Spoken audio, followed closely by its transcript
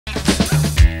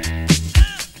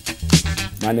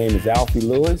My name is Alfie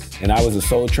Lewis, and I was a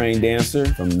Soul Train dancer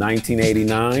from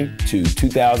 1989 to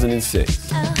 2006.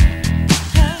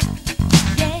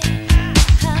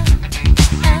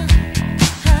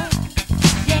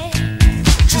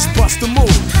 Just bust the move.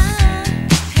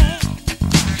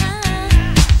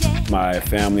 My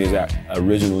family is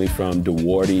originally from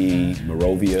DeWarty,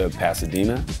 Morovia,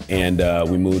 Pasadena, and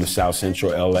we moved to South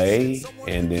Central LA,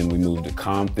 and then we moved to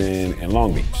Compton and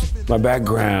Long Beach. My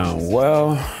background,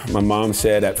 well, my mom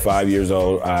said at 5 years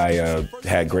old I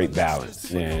had great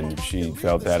balance, and she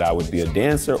felt that I would be a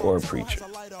dancer or a preacher.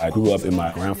 I grew up in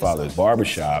my grandfather's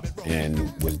barbershop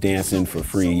and was dancing for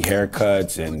free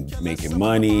haircuts and making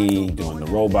money, doing the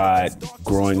robot,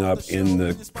 growing up in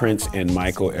the Prince and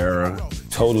Michael era,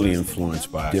 totally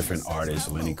influenced by different artists,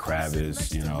 Lenny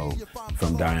Kravitz, you know,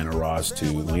 from Diana Ross to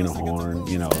Lena Horne,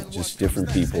 you know, just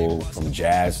different people from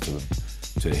jazz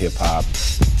to hip hop.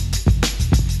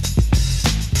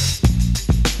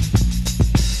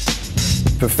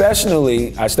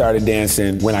 Professionally, I started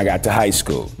dancing when I got to high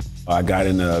school. I got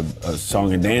in a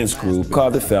song and dance group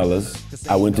called The Fellas.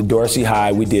 I went to Dorsey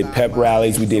High. We did pep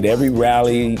rallies. We did every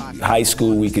rally high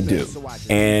school we could do.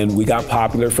 And we got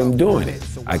popular from doing it.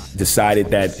 I decided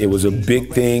that it was a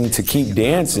big thing to keep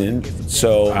dancing,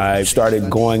 so I started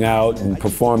going out and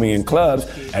performing in clubs.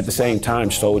 At the same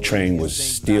time, Soul Train was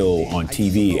still on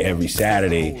TV every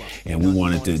Saturday, and we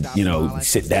wanted to, you know,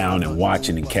 sit down and watch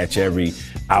it and catch every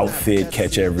outfit,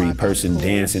 catch every person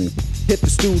dancing. Hit the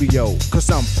studio, cause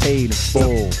I'm paid in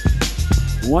full.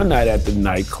 One night at the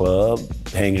nightclub,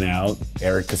 hanging out,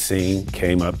 Eric Kassim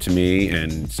came up to me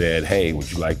and said, "Hey,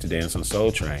 would you like to dance on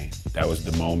Soul Train?" That was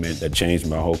the moment that changed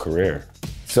my whole career.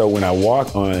 So when I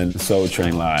walked on the Soul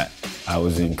Train lot, I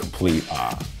was in complete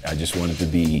awe. I just wanted to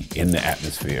be in the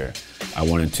atmosphere. I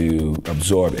wanted to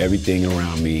absorb everything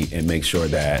around me and make sure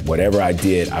that whatever I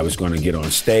did, I was going to get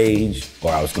on stage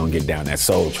or I was going to get down that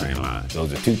Soul Train line.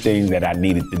 Those are two things that I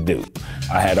needed to do.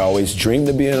 I had always dreamed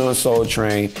of being on Soul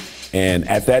Train, and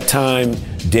at that time,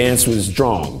 dance was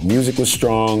strong. Music was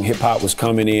strong. Hip hop was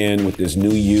coming in with this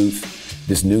new youth,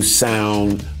 this new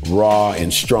sound, raw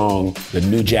and strong. The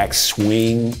New Jack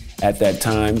Swing at that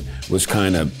time was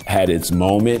kind of had its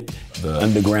moment. The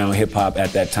underground hip hop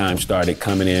at that time started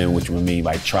coming in, which would mean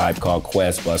like Tribe Called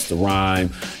Quest, Busta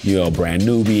Rhymes, you know, Brand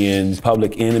Nubians,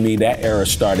 Public Enemy. That era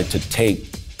started to take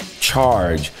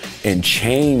charge and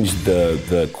change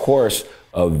the course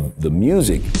of the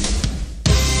music.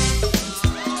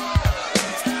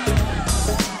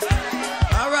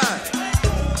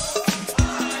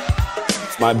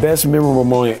 My best memorable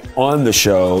moment on the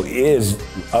show is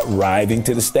arriving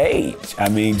to the stage. I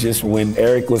mean, just when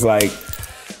Eric was like,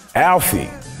 "Alfie,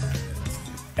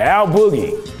 Al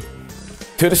Boogie,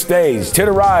 to the stage, to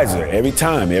the riser." Every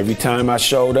time I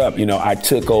showed up, you know, I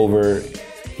took over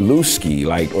Lusky,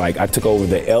 like I took over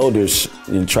the elders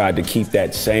and tried to keep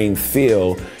that same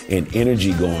feel and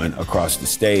energy going across the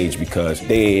stage because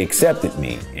they accepted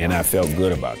me, and I felt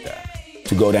good about that.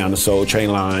 To go down the Soul Train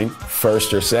line,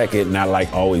 first or second, not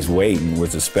like always waiting,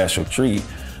 was a special treat.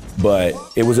 But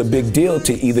it was a big deal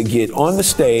to either get on the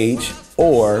stage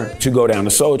or to go down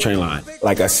the Soul Train line.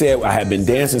 Like I said, I had been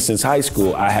dancing since high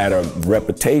school. I had a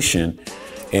reputation,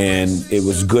 and it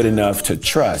was good enough to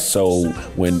trust. So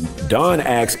when Don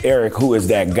asked Eric, "Who is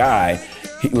that guy?"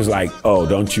 he was like, "Oh,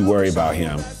 don't you worry about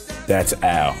him. That's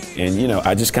Al." And, you know,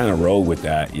 I just kind of rolled with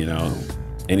that, you know.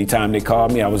 Anytime they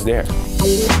called me, I was there.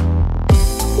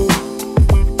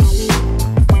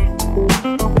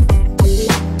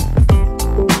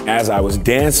 As I was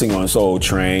dancing on Soul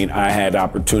Train, I had the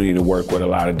opportunity to work with a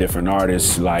lot of different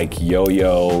artists like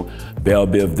Yo-Yo, Belle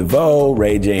Biv DeVoe,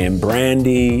 Ray J and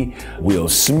Brandy, Will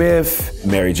Smith,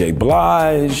 Mary J.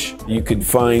 Blige. You could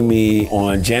find me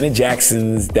on Janet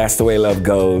Jackson's That's the Way Love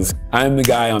Goes. I'm the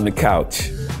guy on the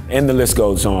couch. And the list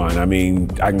goes on. I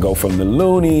mean, I can go from the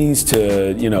Loonies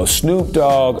to, you know, Snoop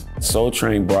Dogg. Soul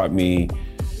Train brought me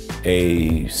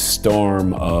a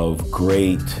storm of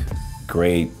great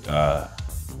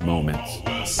moments.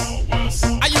 I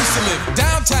used to live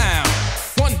downtown,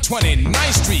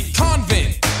 129th Street,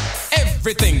 Convent.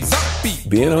 Everything's upbeat.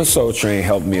 Being on Soul Train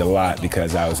helped me a lot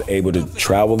because I was able to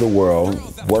travel the world,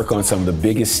 work on some of the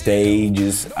biggest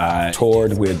stages. I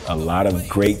toured with a lot of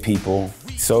great people.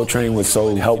 Soul Train was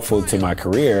so helpful to my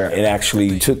career. It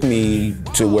actually took me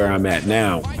to where I'm at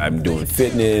now. I'm doing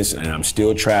fitness and I'm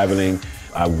still traveling.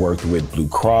 I've worked with Blue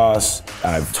Cross.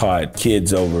 I've taught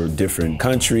kids over different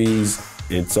countries.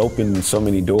 It's opened so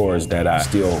many doors that I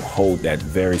still hold that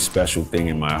very special thing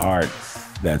in my heart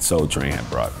that Soul Train had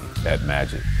brought me, that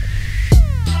magic.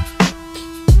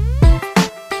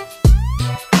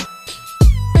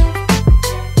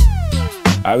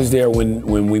 I was there when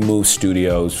we moved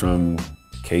studios from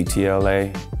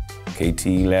KTLA,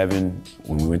 KT11,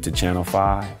 when we went to Channel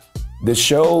 5. The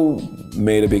show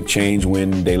made a big change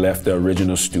when they left the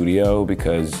original studio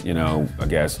because, you know, I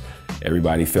guess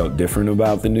everybody felt different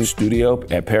about the new studio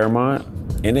at Paramount.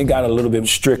 And it got a little bit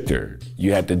stricter.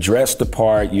 You had to dress the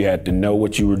part, you had to know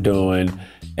what you were doing,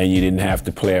 and you didn't have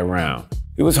to play around.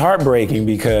 It was heartbreaking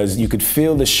because you could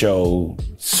feel the show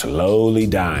slowly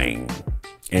dying.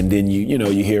 And then you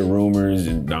hear rumors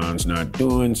and Don's not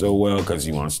doing so well because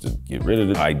he wants to get rid of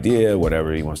the idea,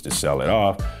 whatever, he wants to sell it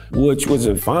off, which was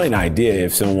a fine idea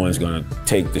if someone's gonna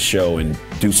take the show and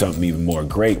do something even more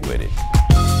great with it.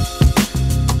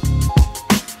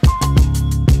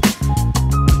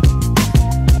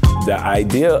 The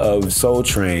idea of Soul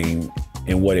Train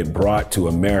and what it brought to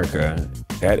America,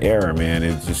 that era, man,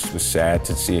 it just was sad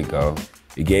to see it go.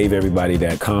 It gave everybody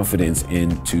that confidence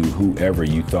into whoever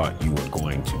you thought you were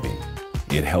going to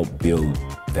be. It helped build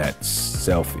that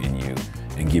self in you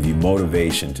and give you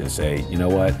motivation to say, you know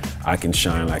what, I can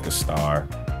shine like a star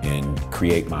and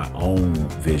create my own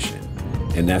vision.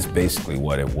 And that's basically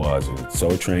what it was.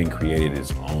 Soul Train created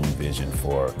its own vision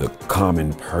for the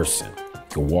common person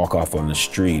to walk off on the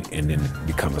street and then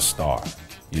become a star,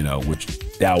 you know, which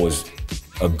that was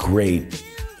a great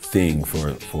thing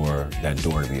for that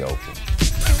door to be open.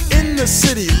 In the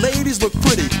city, ladies look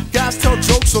pretty. Guys tell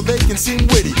jokes so they can seem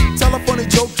witty. Tell a funny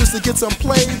joke just to get some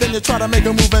play. Then you try to make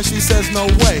a move and she says no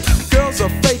way. Girls are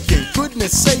faking,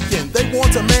 goodness saking. They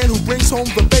want a man who brings home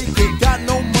the bacon. Got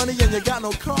no money and you got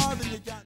no car, then you got